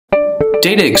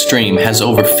DataXstream has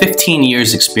over 15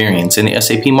 years experience in the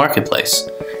SAP marketplace,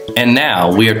 and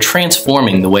now we are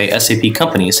transforming the way SAP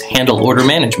companies handle order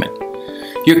management.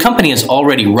 Your company is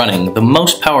already running the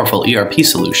most powerful ERP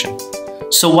solution,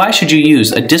 so why should you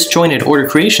use a disjointed order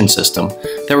creation system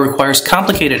that requires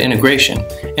complicated integration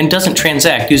and doesn't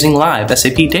transact using live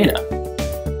SAP data?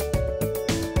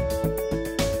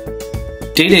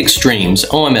 DataXstream's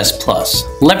OMS Plus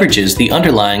leverages the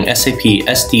underlying SAP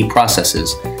SD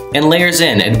processes and layers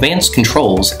in advanced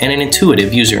controls and an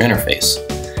intuitive user interface.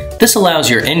 This allows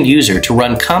your end user to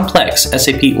run complex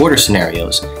SAP order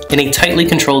scenarios in a tightly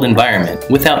controlled environment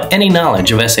without any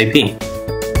knowledge of SAP.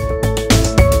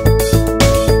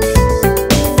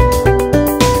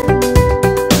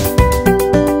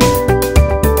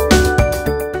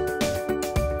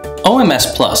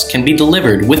 OMS Plus can be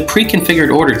delivered with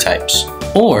pre-configured order types,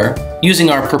 or, using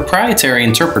our proprietary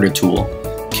interpreter tool,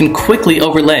 can quickly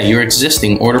overlay your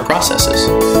existing order processes.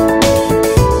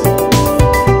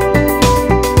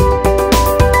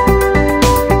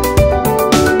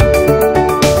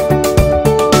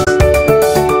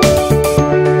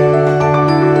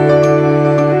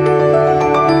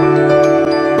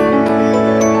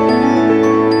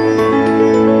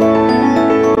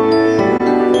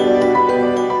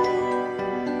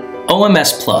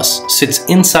 OMS Plus sits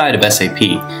inside of SAP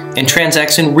and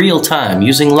transacts in real time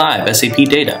using live SAP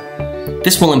data.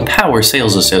 This will empower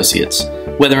sales associates,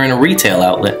 whether in a retail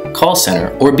outlet, call center,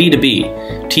 or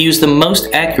B2B, to use the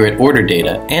most accurate order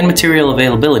data and material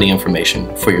availability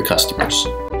information for your customers.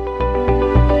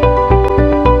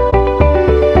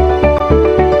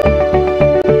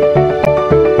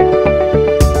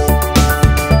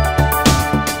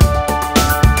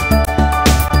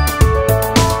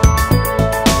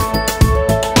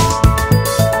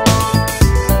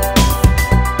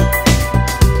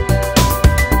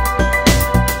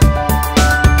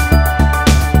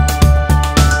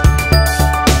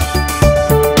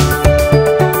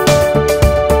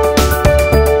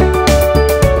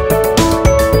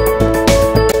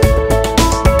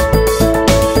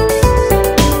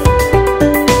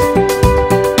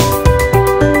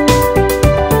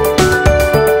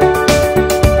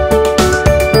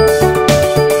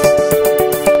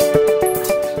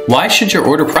 Why should your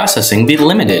order processing be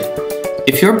limited?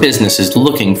 If your business is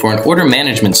looking for an order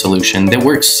management solution that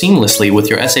works seamlessly with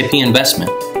your SAP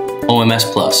investment, OMS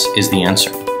Plus is the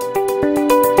answer.